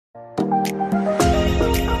Hi,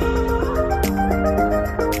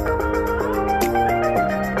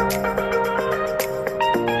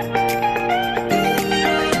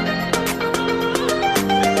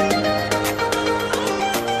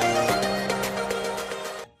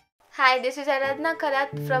 this is Aradhana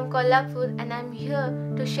Kharat from Kohalpur and I'm here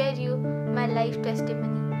to share you my life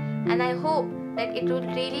testimony, and I hope that it will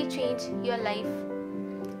really change your life.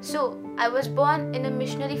 So, I was born in a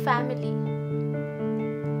missionary family.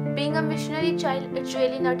 Being a missionary child, it's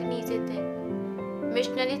really not an easy thing.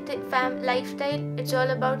 Missionary lifestyle, it's all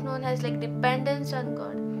about known as like dependence on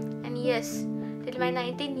God. And yes, till my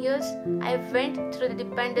 19 years, I went through the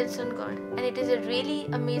dependence on God, and it is a really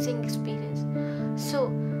amazing experience.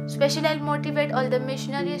 So, especially I'll motivate all the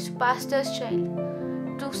missionaries, pastors'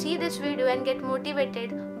 child to see this video and get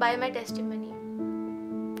motivated by my testimony.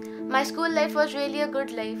 My school life was really a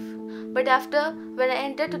good life, but after when I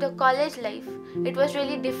entered to the college life, it was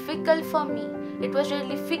really difficult for me. It was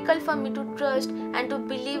really difficult for me to trust and to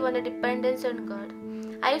believe on a dependence on God.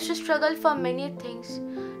 I used to struggle for many things.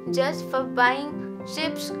 Just for buying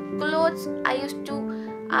chips, clothes, I used to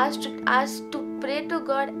ask to pray to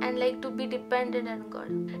God and like to be dependent on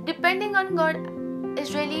God. Depending on God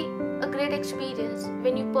is really a great experience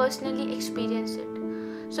when you personally experience it.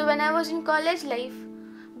 So when I was in college life,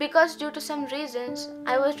 because due to some reasons,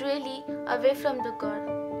 I was really away from the God.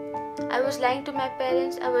 I was lying to my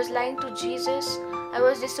parents, I was lying to Jesus, I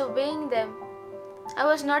was disobeying them. I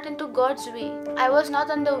was not into God's way. I was not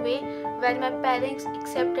on the way where my parents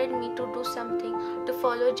accepted me to do something to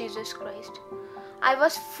follow Jesus Christ. I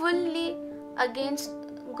was fully against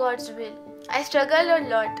God's will. I struggled a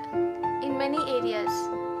lot in many areas,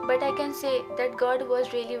 but I can say that God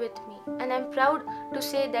was really with me, and I'm proud to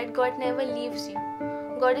say that God never leaves you.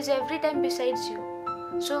 God is every time besides you.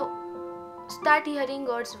 So start hearing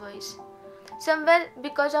God's voice. Somewhere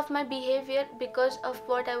because of my behavior, because of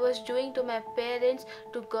what I was doing to my parents,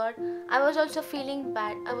 to God, I was also feeling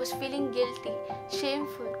bad. I was feeling guilty,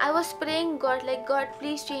 shameful. I was praying God like, God,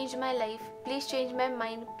 please change my life. Please change my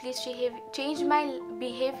mind. Please change my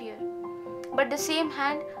behavior. But the same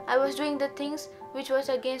hand, I was doing the things which was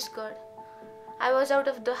against God. I was out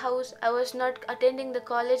of the house. I was not attending the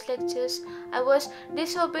college lectures. I was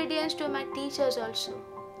disobedient to my teachers also.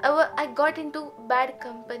 I got into bad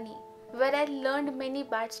company, where I learned many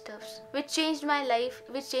bad stuffs, which changed my life,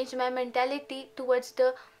 which changed my mentality towards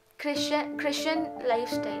the Christian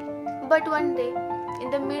lifestyle. But one day, in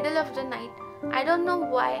the middle of the night, I don't know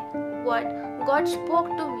what, God spoke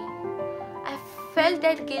to me. I felt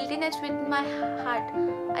that guiltiness with my heart.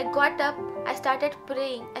 I got up, I started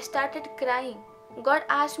praying, I started crying. God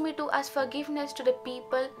asked me to ask forgiveness to the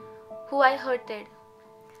people who I hurted.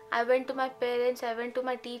 I went to my parents, I went to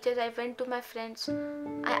my teachers, I went to my friends.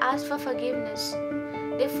 I asked for forgiveness.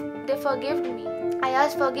 They forgave me. I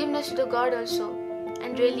asked forgiveness to God also.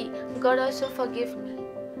 And really, God also forgave me.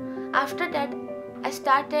 After that,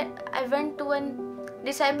 I went to a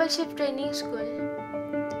discipleship training school.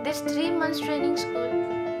 This 3 months training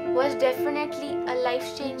school was definitely a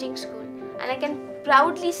life-changing school. And I can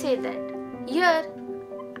proudly say that. Here,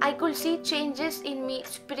 I could see changes in me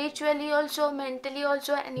spiritually also, mentally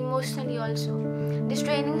also, and emotionally also. This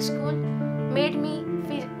training school made me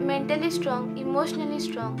feel mentally strong, emotionally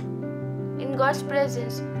strong. In God's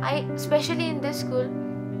presence, especially in this school,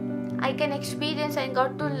 I can experience and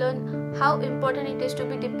got to learn how important it is to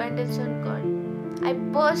be dependent on God. I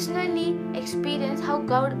personally experienced how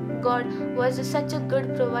God was such a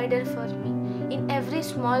good provider for me in every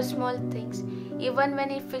small things. Even when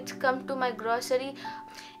if it comes to my grocery,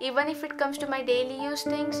 even if it comes to my daily use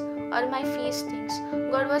things or my feast things,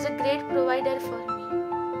 God was a great provider for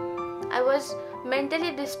me. I was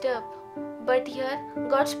mentally disturbed, but here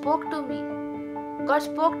God spoke to me. God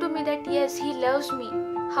spoke to me that yes, He loves me,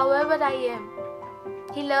 however I am.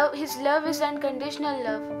 His love is unconditional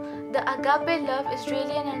love. The agape love is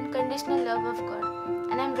really an unconditional love of God,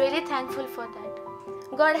 and I'm really thankful for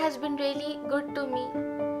that. God has been really good to me.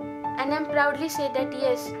 And I'm proudly say that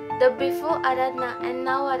yes, the before Aradhana and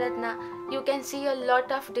now Aradhana, you can see a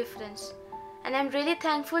lot of difference. And I'm really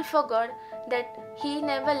thankful for God that He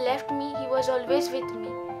never left me, He was always with me.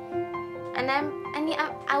 And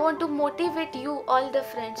I want to motivate you all the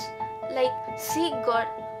friends, like seek God,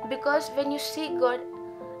 because when you seek God,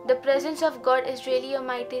 the presence of God is really a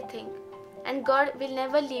mighty thing. And God will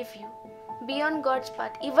never leave you. Be on God's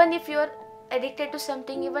path, even if you're addicted to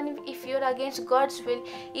something, even if you're against God's will,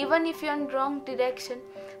 even if you're in wrong direction,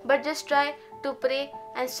 but just try to pray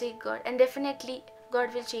and seek God, and definitely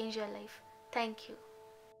God will change your life. Thank you.